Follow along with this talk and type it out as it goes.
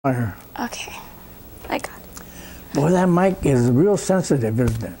Okay, I got it. Boy, that mic is real sensitive,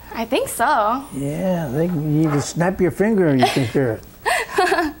 isn't it? I think so. Yeah, you just snap your finger and you can hear it.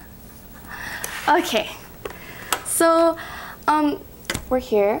 Okay, so we're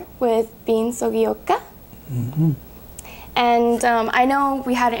here with Bean Sogioka. And I know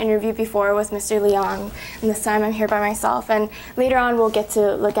we had an interview before with Mr. Leong, and this time I'm here by myself, and later on we'll get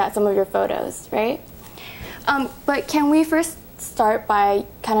to look at some of your photos, right? But can we first start by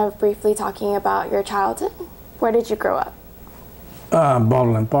kind of briefly talking about your childhood? Where did you grow up?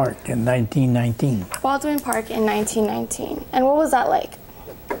 Baldwin Park in 1919. Baldwin Park in 1919. And what was that like?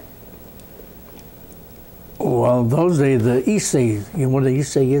 Well, those days, the Issei, you know what the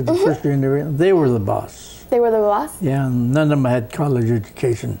Issei is, the first generation, they were the boss. They were the boss? Yeah, none of them had college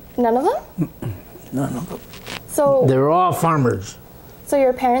education. None of them? None of them. So they were all farmers. So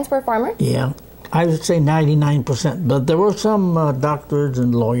your parents were farmers? Yeah, I would say 99%, but there were some doctors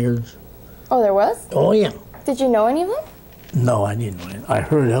and lawyers. Oh, there was? Oh, yeah. Did you know any of them? No, I didn't know it. I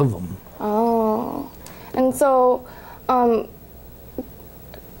heard of them. Oh. And so,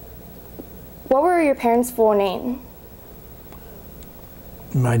 what were your parents' full name?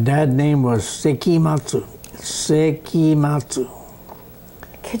 My dad's name was Sekimatsu. Sekimatsu.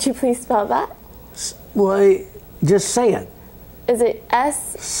 Could you please spell that? Well, just say it. Is it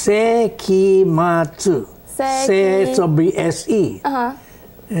S? Sekimatsu. Se, so be S-E. Uh-huh.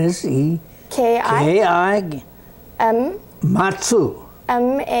 S-E. K-I? K-I. M? Matsu.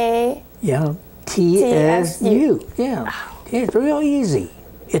 M-A? Yeah. T-S-U. Yeah. It's real easy.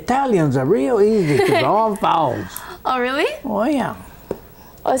 Italians are real easy because all vowels. Oh, really? Oh, yeah.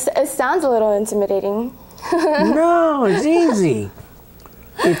 Oh, it sounds a little intimidating. No, it's easy.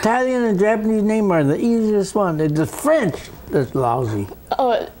 Italian and Japanese name are the easiest one. It's the French that's lousy.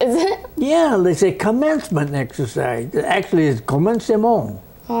 Oh, is it? Yeah, they say commencement exercise. Actually, it's commencement.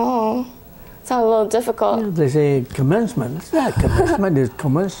 Oh, sounds a little difficult. Yeah, they say commencement. It's not commencement, it's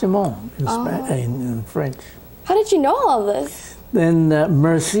commencement in French. How did you know all this? Then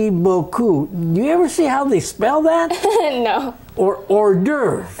merci beaucoup. Do you ever see how they spell that? No. Or hors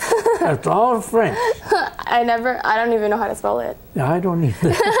d'oeuvre. That's all French. I don't even know how to spell it. I don't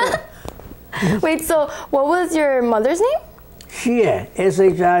either. Wait, so what was your mother's name? Shie,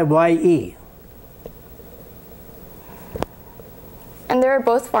 S-H-I-Y-E. And they were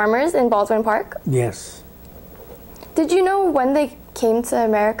both farmers in Baldwin Park? Yes. Did you know when they came to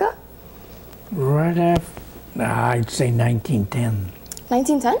America? Right after, I'd say 1910.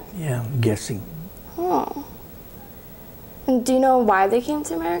 1910? Yeah, I'm guessing. Oh. And do you know why they came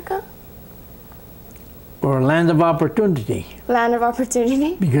to America? Or land of opportunity. Land of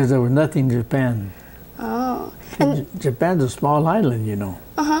opportunity? Because there was nothing in Japan. Oh. And Japan's a small island, you know.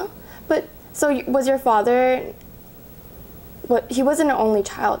 Uh-huh. But, so was your father, he wasn't an only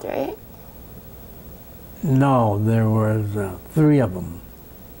child, right? No, there was 3 of them.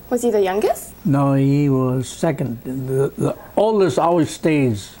 Was he the youngest? No, he was second. The oldest always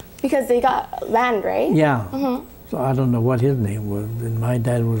stays. Because they got land, right? Yeah. Mm-hmm. So I don't know what his name was. And my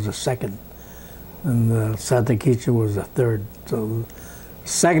dad was the second. And Satakichi was the third. So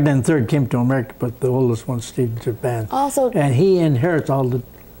second and third came to America, but the oldest one stayed in Japan. Oh, so and he inherits all the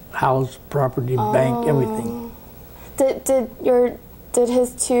house, property, bank, everything. Did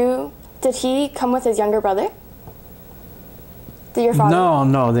he come with his younger brother? Did your father?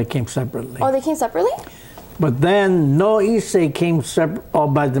 No, they came separately. Oh, they came separately? But then no Issei came all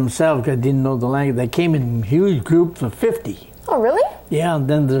by themselves because they didn't know the language. They came in huge groups of 50. Oh, really? Yeah, and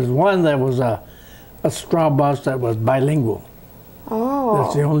then there's one that was a straw boss that was bilingual. Oh.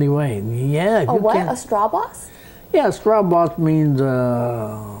 That's the only way. Yeah. A what? A straw boss? Yeah, straw boss means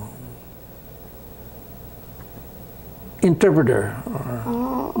interpreter.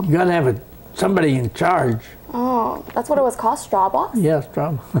 Or you gotta have somebody in charge. Oh, that's what it was called, straw boss? Yeah,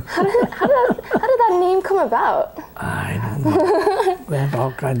 straw boss. How did that name come about? I don't know. They have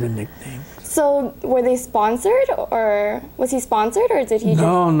all kinds of nicknames. So were they sponsored, or was he sponsored, or did he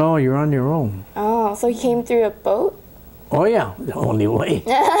No, you're on your own. Oh, so he came through a boat? Oh yeah, the only way.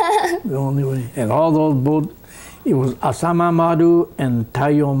 The only way. And all those boats, it was Asama Maru and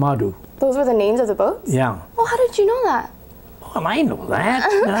Taiyo Maru. Those were the names of the boats? Yeah. Oh, how did you know that? Well, I know that.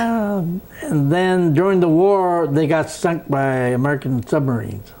 And then during the war, they got sunk by American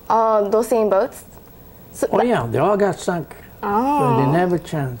submarines. Oh, those same boats? So oh yeah, they all got sunk. Oh. So they didn't have a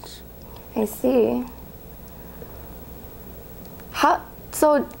chance. I see.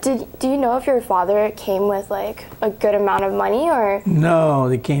 So do you know if your father came with like a good amount of money, or? No,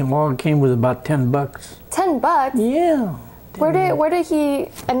 they all came with about $10. $10? Yeah. Where did he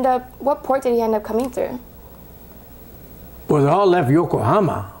end up? What port did he end up coming through? Well, they all left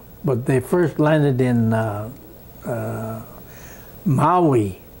Yokohama, but they first landed in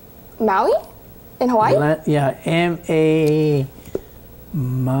Maui. Maui? In Hawaii? Yeah,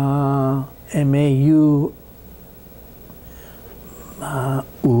 Maui.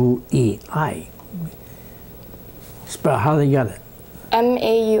 Spell how they got it.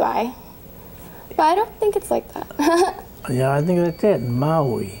 Maui. But I don't think it's like that. Yeah, I think that's it.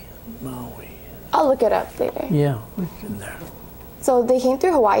 Maui. I'll look it up later. Yeah, it's in there. So they came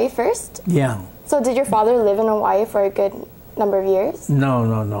through Hawaii first? Yeah. So did your father live in Hawaii for a good number of years? No.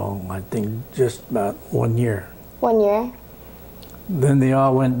 I think just about 1 year. 1 year? Then they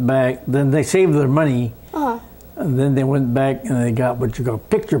all went back. Then they saved their money. Uh-huh. And then they went back and they got what you call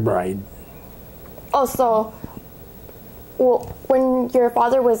picture bride. Oh, so when your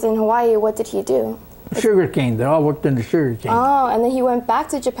father was in Hawaii, what did he do? Sugar cane. They all worked in the sugar cane. Oh, and then he went back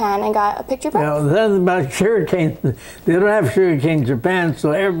to Japan and got a picture bride? Now, then about sugar cane, they don't have sugar cane in Japan,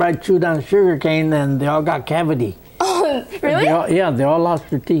 so everybody chewed on sugar cane and they all got cavity. Oh, really? They all lost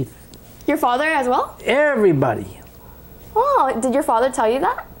their teeth. Your father as well? Everybody. Oh, did your father tell you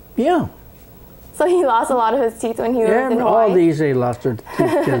that? Yeah. So he lost a lot of his teeth when he lived in Hawaii? All these, they lost their teeth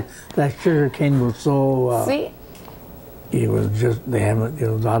because that sugar cane was so... Sweet. It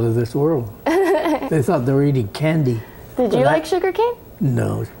was out of this world. They thought they were eating candy. Did you like sugar cane?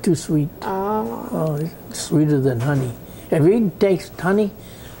 No, it's too sweet. Oh. It's sweeter than honey. Have you tasted honey?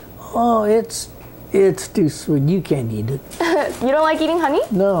 Oh, it's too sweet. You can't eat it. You don't like eating honey?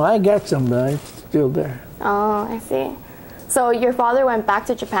 No, I got some, but it's still there. Oh, I see. So your father went back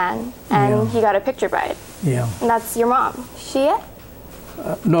to Japan and he got a picture bride. Yeah. And that's your mom. She it?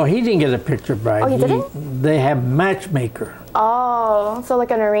 No, he didn't get a picture bride. Oh, he didn't? They have matchmaker. Oh, so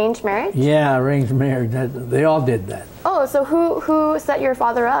like an arranged marriage? Yeah, arranged marriage. They all did that. Oh, so who set your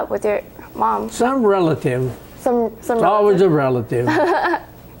father up with your mom? Some relative. Some It's always a relative.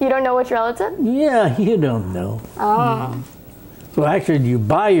 You don't know which relative? Yeah, you don't know. Oh. So actually, you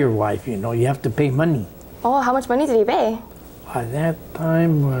buy your wife, you have to pay money. Oh, how much money did he pay? At that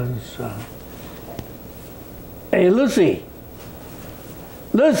time was... Hey, Lucy.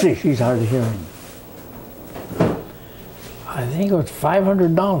 Lucy, she's hard of hearing. I think it was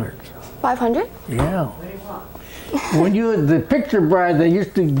 $500. 500? Yeah. When the picture bride, they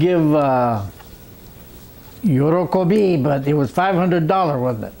used to give Yorokobi, but it was $500,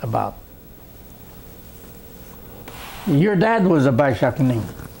 wasn't it? About. Your dad was a baishakunin.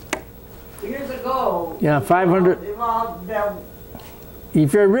 Years ago. Yeah, 500.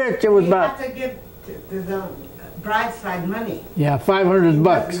 If you're rich, it was about. You have to give the bride's side money. Yeah, $500 It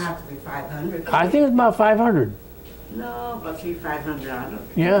bucks. doesn't have to be 500. I think it's about 500. No, about $500.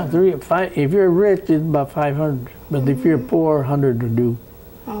 Yeah, 5. If you're rich, it's about 500. But if you're poor, 100 would do.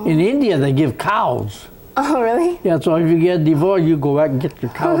 Oh. In India, they give cows. Oh, really? Yeah, so if you get divorced, you go back and get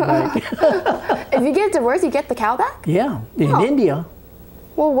your cow back. If you get divorced, you get the cow back? Yeah, in India.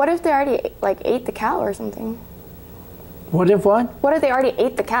 Well, what if they already ate the cow or something? What if what? What if they already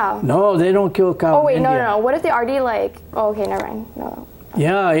ate the cow? No, they don't kill cows. Oh wait, in no. India. What if they already oh, okay, never mind. No.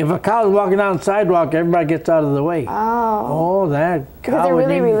 Yeah, if a cow is walking down the sidewalk, everybody gets out of the way. Oh. Oh, that cow. Because they're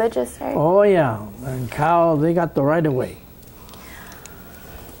really religious, right? Oh yeah, and cow, they got the right of way.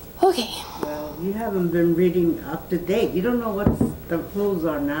 Okay. Well, you haven't been reading up to date. You don't know what the rules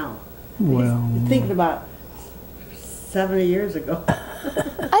are now. Well, You're thinking about 70 years ago.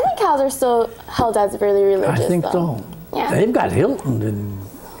 I think cows are still held as really religious. I think though. so. Yeah. They've got Hilton in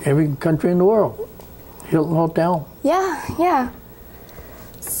every country in the world. Hilton Hotel. Yeah.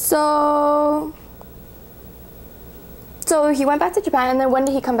 So he went back to Japan, and then when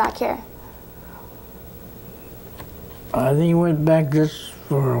did he come back here? I think he went back just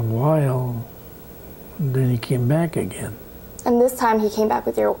for a while, and then he came back again. And this time he came back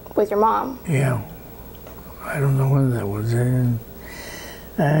with your mom. Yeah. I don't know when that was.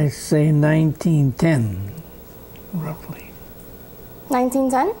 I say 1910, roughly.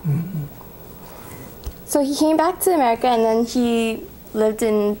 1910? Mm-hmm. So he came back to America, and then he lived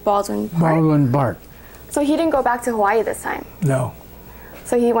in Baldwin Park. Baldwin Park. So he didn't go back to Hawaii this time. No.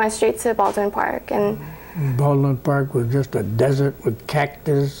 So he went straight to Baldwin Park, and Baldwin Park was just a desert with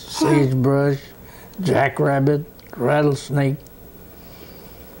cactus, sagebrush, jackrabbit, rattlesnake.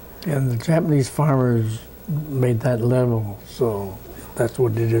 And the Japanese farmers made that level, so that's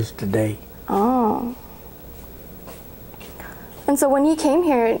what it is today. oh. And so when he came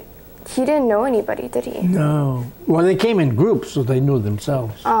here, he didn't know anybody, did he? No. Well, they came in groups, so they knew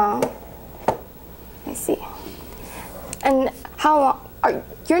themselves. Oh. I see. And how long?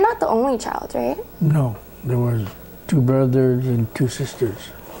 You're not the only child, right? No. There was 2 brothers and 2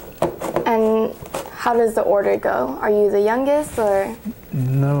 sisters. And how does the order go? Are you the youngest or?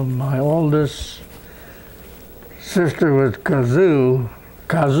 No, my oldest sister was Kazue.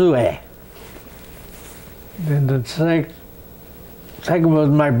 Then the second was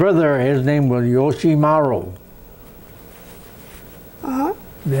my brother. His name was Yoshi.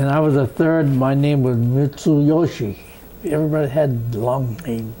 Then I was the third. My name was Mitsuyoshi. Everybody had long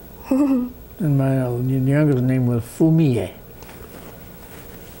names. And my youngest name was Fumie.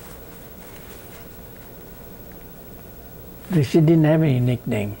 She didn't have any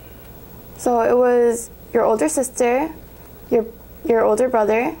nickname. So it was your older sister, your older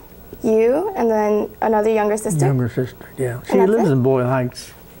brother, you, and then another younger sister? Younger sister, yeah. She that's lives it? in Boyle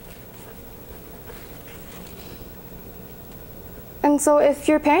Heights. And so if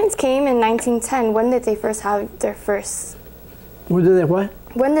your parents came in 1910, when did they first have their first... When did they what?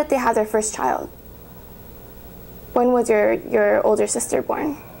 When did they have their first child? When was your older sister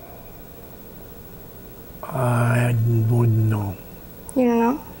born? I wouldn't know. You don't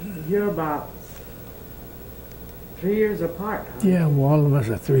know? You're about 3 years apart. Huh? Yeah, well, all of us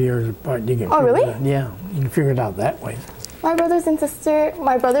are 3 years apart. You can Oh, figure really? That, yeah, you can figure it out that way. My brother and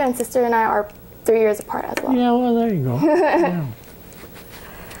sister and I are 3 years apart as well. Yeah, well, there you go. Yeah.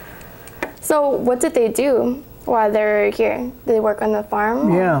 So what did they do while they were here? Did they work on the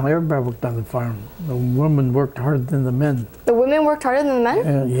farm? Yeah, everybody worked on the farm. The women worked harder than the men. The women worked harder than the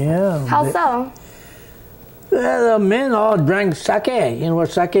men? Yeah. How so? The men all drank sake. You know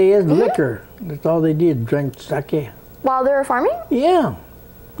what sake is? Liquor. That's all they did, drank sake. While they were farming? Yeah.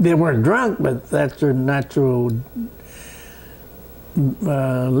 They weren't drunk, but that's their natural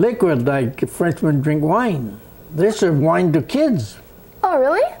liquid, like Frenchmen drink wine. They serve wine to kids. Oh,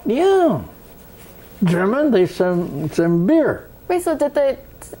 really? Yeah. German, they serve beer. Wait, so did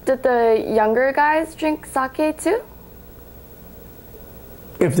the younger guys drink sake too?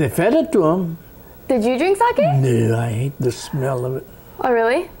 If they fed it to them. Did you drink sake? No, I hate the smell of it. Oh,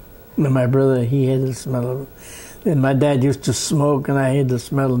 really? And my brother, he hated the smell of it. Then my dad used to smoke, and I hated the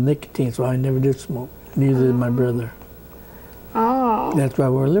smell of nicotine, so I never did smoke. Neither did my brother. Oh. That's why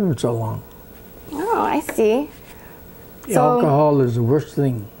we're living so long. Oh, I see. So, Alcohol is the worst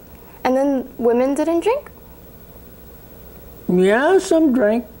thing. And then women didn't drink? Yeah, some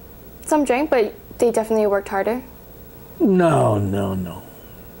drank. Some drank, but they definitely worked harder. No.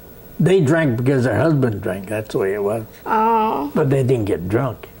 They drank because their husband drank. That's the way it was. Oh. But they didn't get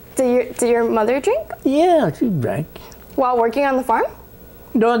drunk. Did your mother drink? Yeah, she drank. While working on the farm?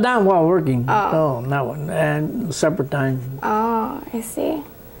 No, not while working. Oh. No, not one. And supper time. Oh, I see.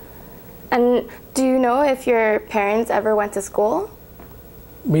 And do you know if your parents ever went to school?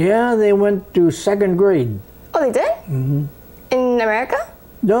 Yeah, they went to second grade. Oh, they did? Mm-hmm. In America?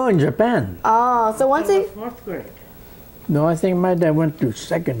 No, in Japan. Oh, so once they... Fourth grade. No, I think my dad went to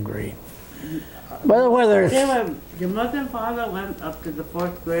second grade. But whether it's... Your mother and father went up to the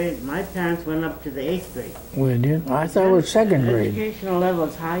fourth grade. My parents went up to the eighth grade. We did? I thought it was second The grade. educational level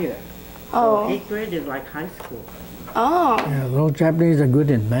is higher. Oh. So eighth grade is like high school. Oh. Yeah, those Japanese are good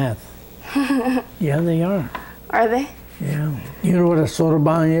in math. Yeah, they are. Are they? Yeah. You know what a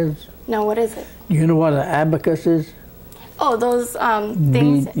soroban is? No, what is it? You know what an abacus is? Oh, those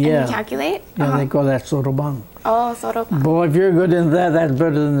things and yeah. you calculate? Yeah, they call that soroban. Oh, soroban. Boy, if you're good in that, that's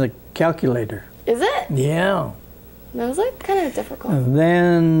better than the calculator. Is it? Yeah. Those look kind of difficult. And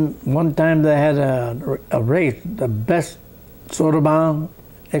then one time they had a race, the best soroban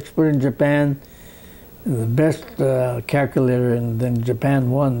expert in Japan, the best calculator, and then Japan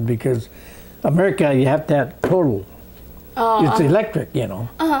won because America, you have to have total. Oh, It's electric, you know.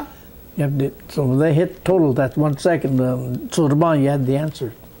 Uh-huh. You have to, so when they hit total, that's 1 second. Soroban, you had the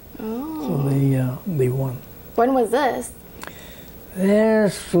answer. Oh. So they won. When was this?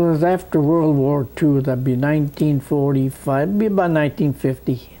 This was after World War II. That'd be 1945. It'd be about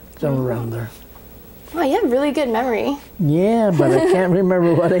 1950, somewhere around there. Wow, you have really good memory. Yeah, but I can't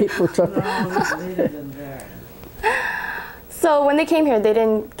remember what I ate for supper. No, later than that. So when they came here, they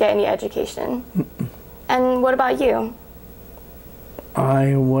didn't get any education. And what about you?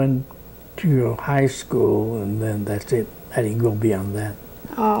 I went to high school, and then that's it. I didn't go beyond that.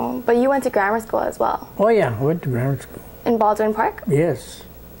 Oh, but you went to grammar school as well, Oh yeah, I went to grammar school. in Baldwin Park. Yes.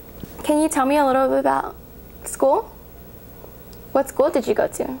 Can you tell me a little bit about school? What school did you go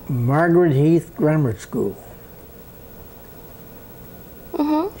to? Margaret Heath Grammar School.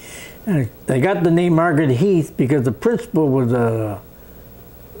 Mm-hmm. And they got the name Margaret Heath because the principal was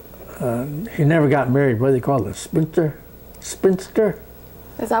she never got married. What do they call it? Spinster? Spinster?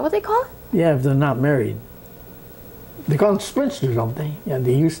 Is that what they call it? Yeah, if they're not married. They call them spinsters, don't they? Yeah,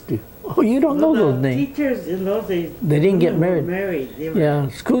 they used to. Oh, you don't know those names. Teachers in those days. They didn't get women married. were They were, Yeah,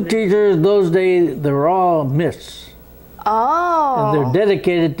 school teachers those days, they were all miss. Oh. And they're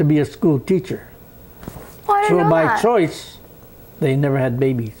dedicated to be a school teacher. Oh, I didn't So know by that. choice, they never had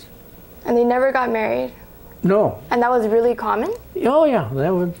babies. And they never got married. No. And that was really common? Oh, yeah, that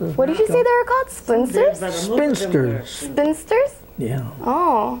was... What did you say they were called? Spinsters? but most of them were- Spinsters. Spinsters? Yeah.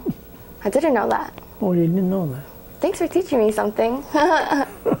 Oh. I didn't know that. Oh, you didn't know that. Thanks for teaching me something.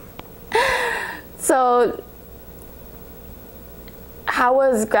 So, how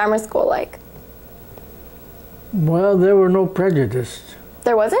was grammar school like? Well, there were no prejudice,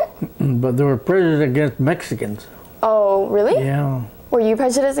 There wasn't? but there were prejudice against Mexicans. Oh, really? Yeah. Were you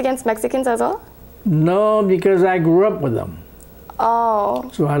prejudiced against Mexicans as well? No, because I grew up with them. Oh.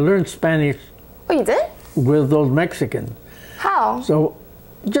 So I learned Spanish Oh, you did? with those Mexicans. How? So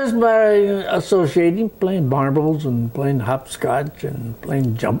just by associating, playing marbles and playing hopscotch and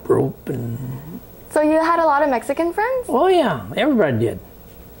playing jump rope and... So you had a lot of Mexican friends? Oh, yeah, everybody did.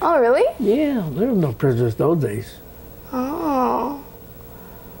 Oh, really? Yeah, there was no prejudice those days. Oh.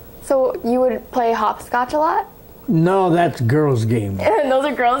 So you would play hopscotch a lot? No, that's girls' game. Those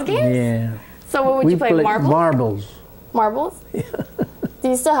are girls' games? Yeah. So what would you play? Marbles? Marbles. Marbles? Do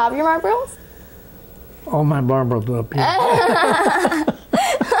you still have your marbles? All my marbles are up here.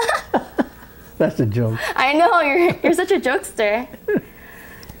 That's a joke. I know, you're such a jokester.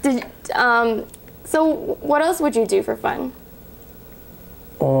 So what else would you do for fun?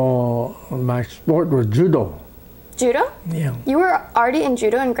 Oh, my sport was judo. Judo? Yeah. You were already in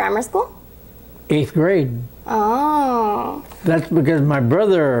judo in grammar school? 8th grade. Oh. That's because my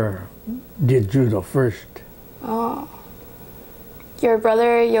brother did judo first. Oh. Your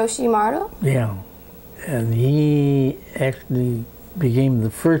brother Yoshi Maro? Yeah. And he actually became the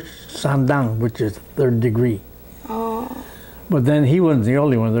first sandan, which is 3rd degree. Oh. But then he wasn't the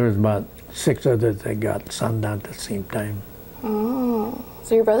only one. There was about 6 others that got sandan at the same time. Oh.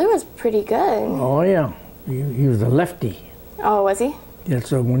 So your brother was pretty good. Oh, yeah. He was a lefty. Oh, was he? Yeah,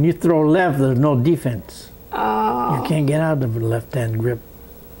 so when you throw left, there's no defense. Oh. You can't get out of a left-hand grip.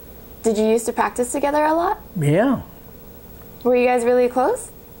 Did you used to practice together a lot? Yeah. Were you guys really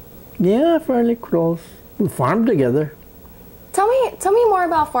close? Yeah, fairly close. We farmed together. Tell me more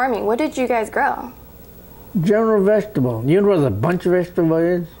about farming. What did you guys grow? General vegetable. You know what a bunch vegetable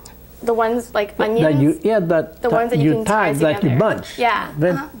is? The ones like onions? That you, yeah, that The ones that you can tie that you together. bunch. Yeah.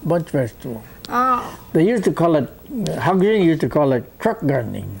 Bunch vegetable. Oh. They used to call it, Hungarian used to call it truck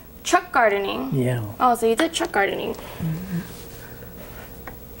gardening. Truck gardening. Yeah. Oh, so you did truck gardening.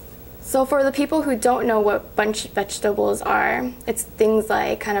 So for the people who don't know what bunch vegetables are, it's things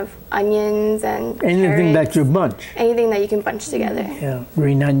like kind of onions and Anything carrots, that you bunch. anything that you can bunch together. Yeah.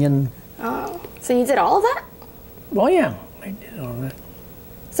 Green onion. Oh. So you did all of that? Oh, yeah. I did all that.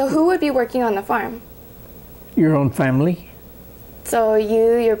 So who would be working on the farm? Your own family. So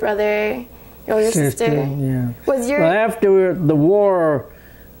you, your brother, your sister. Yeah. Was your Well, after the war,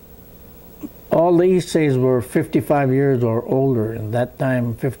 all the East States were 55 years or older. And that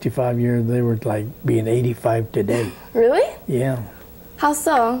time, 55 years, they were like being 85 today. Really? Yeah. How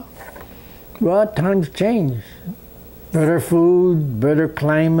so? Well, times change. Better food, better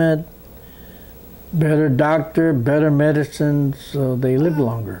climate, better doctor, better medicine, so they live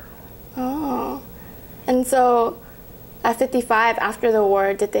longer. Oh. And so at 55 after the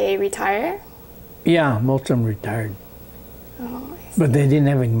war, did they retire? Yeah, most of them retired. Oh, I see. But they didn't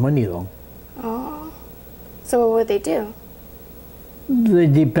have any money, though. Oh. So what would they do? They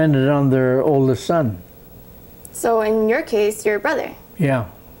depended on their oldest son. So in your case, your brother. Yeah.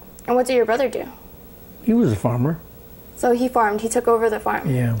 And what did your brother do? He was a farmer. So he farmed, he took over the farm.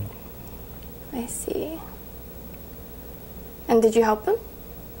 Yeah. I see. And did you help him?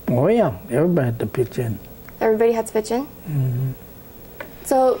 Oh, yeah. Everybody had to pitch in. Everybody had to pitch in?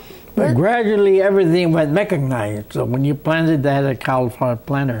 So, But gradually, everything went mechanized. So when you planted, they had a cauliflower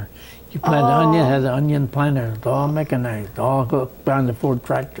planter. You planted onion, had an onion planter. It's all mechanized, all hooked on the Ford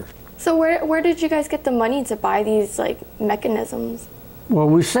tractor. so where did you guys get the money to buy these like mechanisms? Well,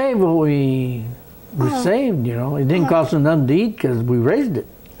 we saved what we saved, you know. It didn't cost us nothing to eat because we raised it.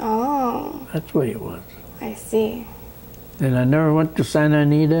 Oh, That's the way it was. I see. And I never went to Santa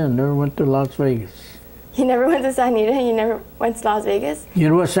Anita and never went to Las Vegas. You never went to Santa Anita? You never went to Las Vegas? You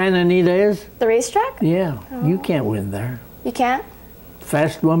know what Santa Anita is? The racetrack? Yeah, you can't win there. You can't?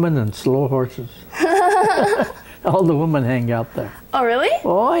 Fast women and slow horses. All the women hang out there. Oh, really?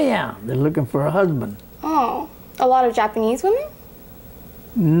 Oh, yeah, they're looking for a husband. Oh, a lot of Japanese women?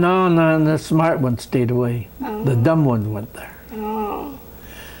 No, the smart ones stayed away. The dumb ones went there. Oh.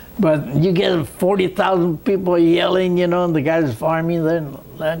 But you get 40,000 people yelling, you know, and the guys farming, they're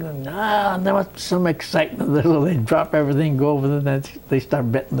like, there must be some excitement there. So they drop everything, go over there, and they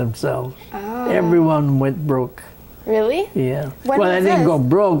start betting themselves. Oh. Everyone went broke. Really? Yeah. When Well, was they didn't this? go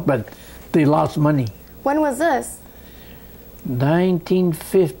broke, but they lost money. When was this?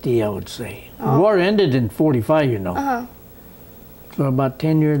 1950, I would say. Oh. The war ended in 45, you know. Uh-huh. So about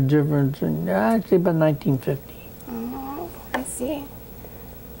 10 years difference, and I'd say about 1950. Oh, I see.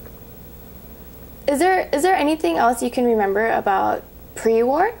 Is there anything else you can remember about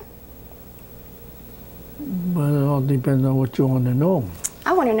pre-war? But it all depends on what you want to know.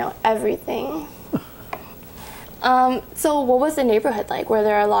 I want to know everything. So what was the neighborhood like? Were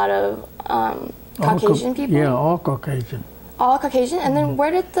there a lot of Caucasian people? Yeah, all Caucasian. All Caucasian? And then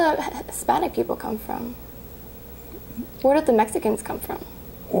where did the Hispanic people come from? Where did the Mexicans come from?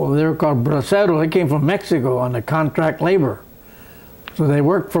 Well, they were called braceros. They came from Mexico on a contract labor. So they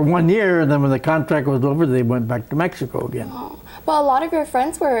worked for 1 year, and then when the contract was over, they went back to Mexico again. Oh. Well, a lot of your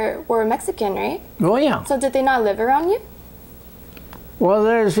friends were Mexican, right? Oh, yeah. So did they not live around you? Well,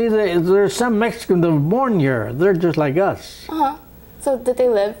 there's some Mexicans that were born here. They're just like us. Uh-huh. So did they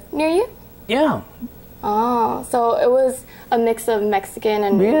live near you? Yeah. Oh, so it was a mix of Mexican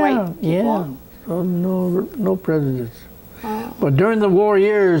and white people? Yeah. So no prejudice. Oh. But during the war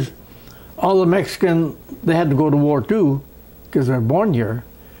years, all the Mexicans, they had to go to war too, because they're born here.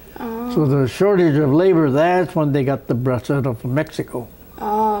 Oh. So the shortage of labor, that's when they got the bracero from Mexico.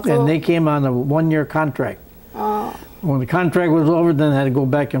 Oh, so, And they came on a 1 year contract. oh. When the contract was over, then they had to go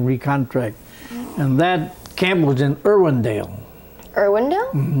back and recontract. And that camp was in Irwindale.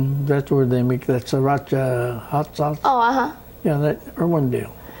 Irwindale? That's where they make that sriracha hot sauce. Oh, uh-huh. Yeah, that Irwindale.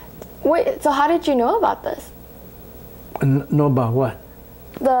 Wait, so how did you know about this? Know about what?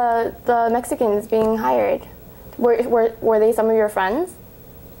 The Mexicans being hired. Were they some of your friends?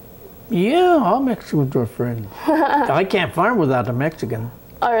 Yeah, all Mexicans were friends. I can't farm without a Mexican.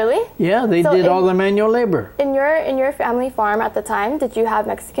 Oh, really? Yeah, they So did all the manual labor. In your family farm at the time, did you have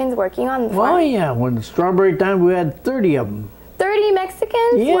Mexicans working on the farm? Oh yeah, when the strawberry time, we had 30 of them. 30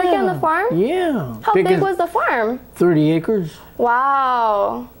 Mexicans Yeah. working on the farm? Yeah. How Picking big was the farm? 30 acres.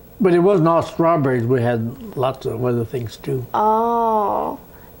 Wow. But it wasn't all strawberries. We had lots of other things too. Oh.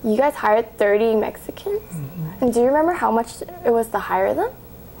 You guys hired 30 Mexicans? And do you remember how much it was to hire them?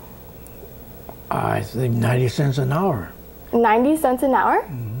 I think 90 cents an hour. 90 cents an hour?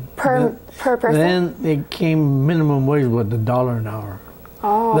 Per person? Then it came minimum wage with $1 an hour.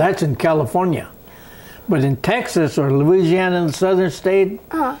 Oh. That's in California. But in Texas or Louisiana in the southern state,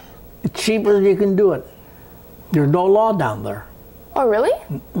 Uh-huh. it's cheaper as you can do it. There's no law down there Oh, really?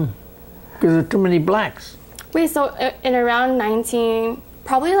 because there's too many blacks. Wait, so in around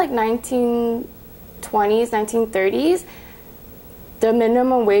probably like 1920s, 1930s, the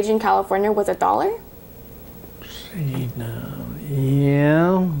minimum wage in California was $1?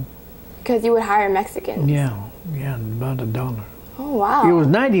 Yeah, Because you would hire Mexicans. yeah, about $1. Oh, wow. It was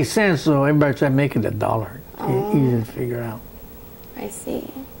 90 cents, so everybody said make it $1. Easy to figure out. I see.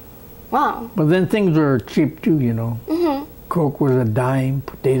 Wow. But then things were cheap too, you know. Coke was a dime,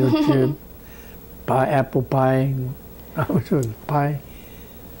 potato chip, pie, apple pie. How much was pie?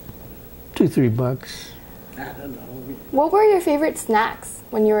 $2-3. I don't know. What were your favorite snacks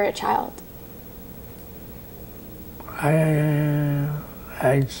when you were a child?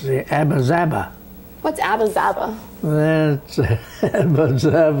 I'd say Abba Zaba. What's Abba Zaba? That's Abba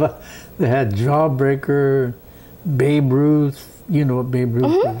Zaba. They had Jawbreaker, Babe Ruth. You know what Babe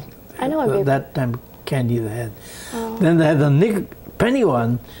Ruth is. I know what Babe Ruth. That time candy they had. Then they had the penny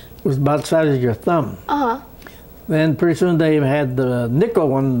one. It was about the size of your thumb. Uh-huh. Then pretty soon they had the nickel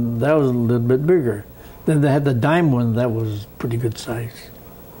one. That was a little bit bigger. Then they had the dime one. That was pretty good size.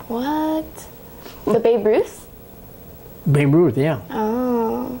 What? The Babe Ruth? Babe Ruth, yeah.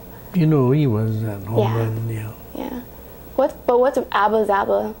 Oh. You know who he was at home Yeah. then, yeah. Yeah. But what's Abba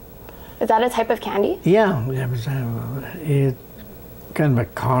Zaba? Is that a type of candy? Yeah, Abba Zaba. It's kind of a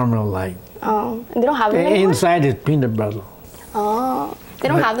caramel-like. Oh. And they don't have them anymore? Inside is peanut butter. Oh. They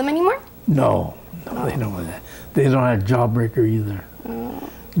don't have them anymore? No, they don't have that. They don't have Jawbreaker either.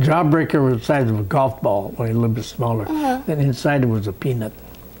 Jawbreaker was the size of a golf ball, only a little bit smaller. Then inside it was a peanut.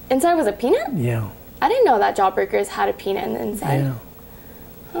 Inside was a peanut? Yeah. I didn't know that Jawbreakers had a peanut in the inside. Yeah.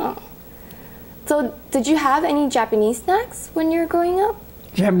 Oh. So, did you have any Japanese snacks when you were growing up?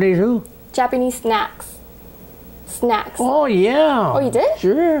 Japanese who? Japanese snacks. Snacks. Oh, yeah. Oh, you did?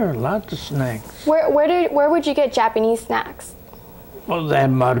 Sure, lots of snacks. Where would you get Japanese snacks? Well, they had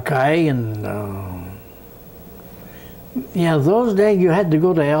markai and, yeah, those days you had to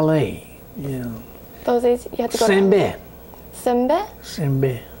go to L.A. Yeah. Those days you had to go Senbei. to... Senbei?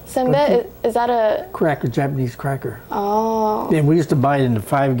 Senbei. Senbei, is that a... Cracker, Japanese cracker. Oh. And we used to buy it in a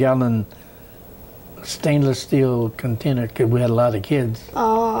 5-gallon stainless steel container because we had a lot of kids.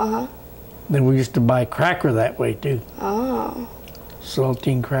 Oh, uh-huh. Then we used to buy cracker that way too. Oh.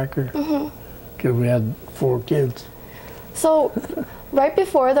 Saltine cracker. Because we had 4 kids. So, right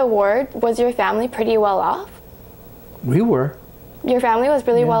before the war, was your family pretty well off? We were. Your family was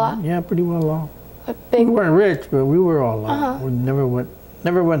really well off? Yeah, pretty well off. A big... We weren't rich, but we were all off. We never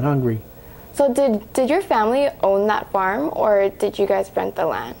went hungry. So did your family own that farm, or did you guys rent the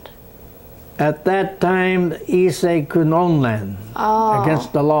land? At that time, the Issei couldn't own land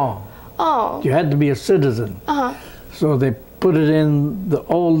against the law. Oh. You had to be a citizen. So they put it in the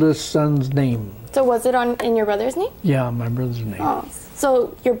oldest son's name. So was it in your brother's name? Yeah, my brother's name. Oh.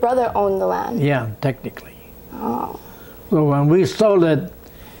 So your brother owned the land? Yeah, technically. Oh. So when we sold it,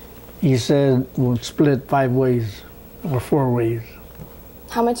 he said we'll split 5 ways or 4 ways.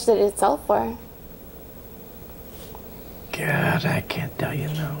 How much did it sell for? God, I can't tell you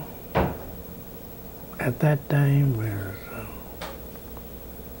now. At that time, we were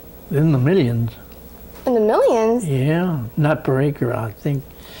in the millions. In the millions? Yeah, not per acre. I think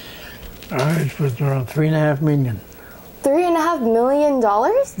ours was around $3.5 million. $3.5 million?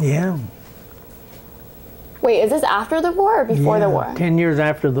 Yeah. Wait, is this after the war or before the war? 10 years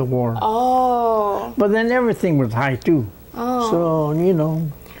after the war. Oh. But then everything was high too. Oh. So, you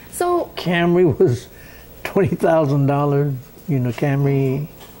know, So, Camry was $20,000. You know, Camry.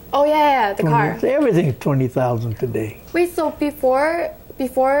 oh yeah, the car. Everything's $20,000 today. Wait, so before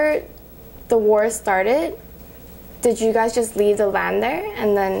the war started, did you guys just leave the land there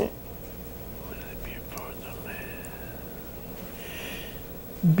and then?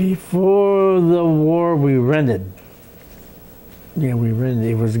 Before the war, we rented. Yeah, we rented.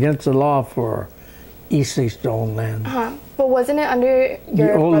 It was against the law for Issei to own land. But wasn't it under your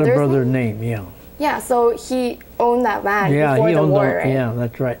The older brother's brother's name? name, yeah. Yeah, so he owned that land before he the owned war, the, right? Yeah,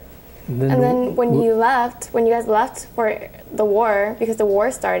 that's right. And then when you guys left for the war, because the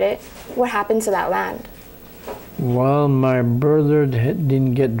war started, what happened to that land? Well, my brother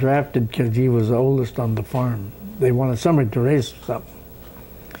didn't get drafted because he was the oldest on the farm. They wanted somebody to raise something.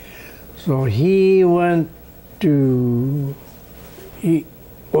 So he went to,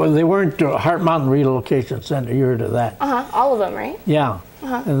 well, they weren't to Heart Mountain Relocation Center. You heard of that? All of them, right? Yeah.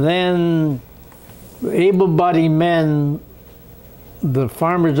 And then able-bodied men, the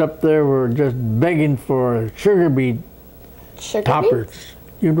farmers up there were just begging for sugar beet toppers. Beet?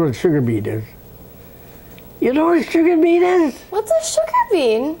 You know what a sugar beet is? You know what a sugar beet is? What's a sugar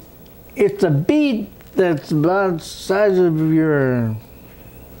bean? It's a beet that's about the size of your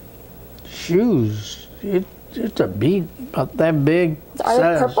shoes. It's a beet about that big. Are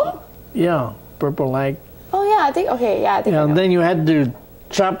they purple? Yeah, purple like. Oh yeah, I think. Okay, yeah, I think. Yeah, I know. and then you had to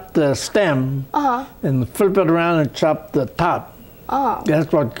chop the stem and flip it around and chop the top. Oh.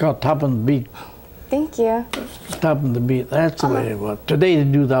 That's what's called topping the beet. Thank you. Topping the beet. That's the way it was. Today they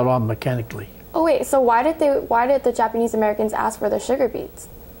do that all mechanically. Oh wait, so why did the Japanese Americans ask for the sugar beets?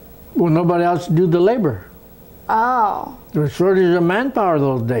 Well, nobody else do the labor. Oh. There was shortage of manpower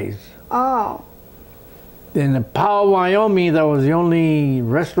those days. Oh. In Powell, Wyoming, that was the only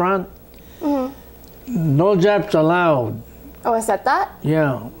restaurant. No Japs allowed. Oh, it said that?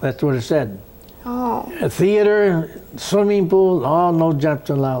 Yeah, that's what it said. Oh. A theater, swimming pool, all no Japs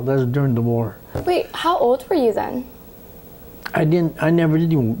allowed. That's during the war. Wait, how old were you then? I never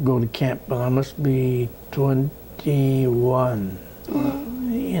did even go to camp, but I must be 21,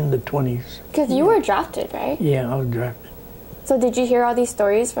 in the 20s. Because you were drafted, right? Yeah, I was drafted. So did you hear all these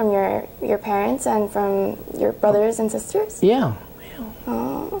stories from your parents and from your brothers and sisters? Yeah.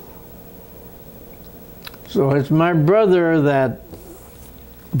 Oh. So it's my brother that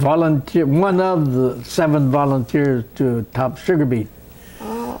volunteered, one of the 7 volunteers to top sugar beet.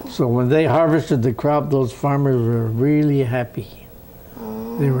 Oh. So when they harvested the crop, those farmers were really happy.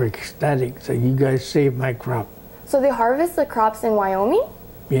 Oh. They were ecstatic. So you guys saved my crop. So they harvest the crops in Wyoming?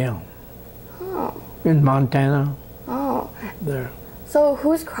 Yeah. Oh. In Montana. Oh. There. So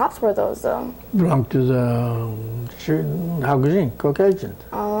whose crops were those though? Belonged to the Caucasians.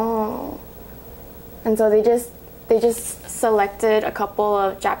 Oh. And so they just selected a couple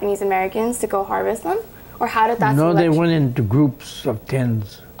of Japanese Americans to go harvest them? Or how did that No, they selection- went into groups of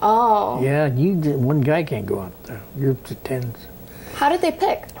 10s. Oh. Yeah, one guy can't go out there. Groups of 10s. How did they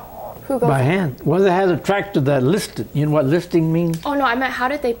pick? Who goes? By hand. Well, they had a tractor that listed. You know what listing means? Oh no, I meant how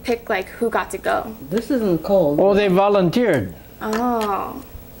did they pick like who got to go? This isn't cold. Oh, they volunteered. Oh.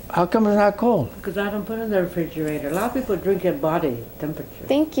 How come it's not cold? Because I don't put it in the refrigerator. A lot of people drink at body temperature.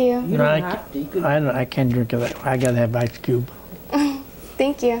 Thank you. You No, don't have to. You could, I can't drink of that. I gotta have ice cube.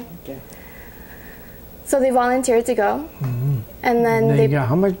 Thank you. Okay. So they volunteered to go, and then They got,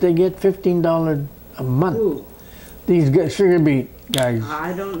 how much they get? $15 a month. Ooh, These sugar beet guys.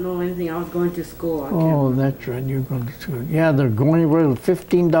 I don't know anything. I was going to school. I can't Oh, remember. that's right. You're going to school. Yeah, they're going with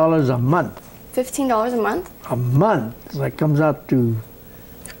 $15 a month. $15 a month. A month. That comes out to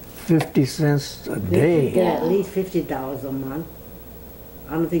 50 cents a They day. get at least $50 a month.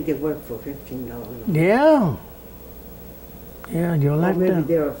 I don't think they work for $15 a month. Yeah. Yeah, you'll Or like maybe that.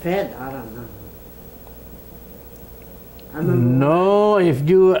 they were fed. I don't know. I remember No, if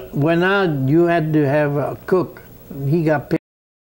you went out, you had to have a cook. He got paid.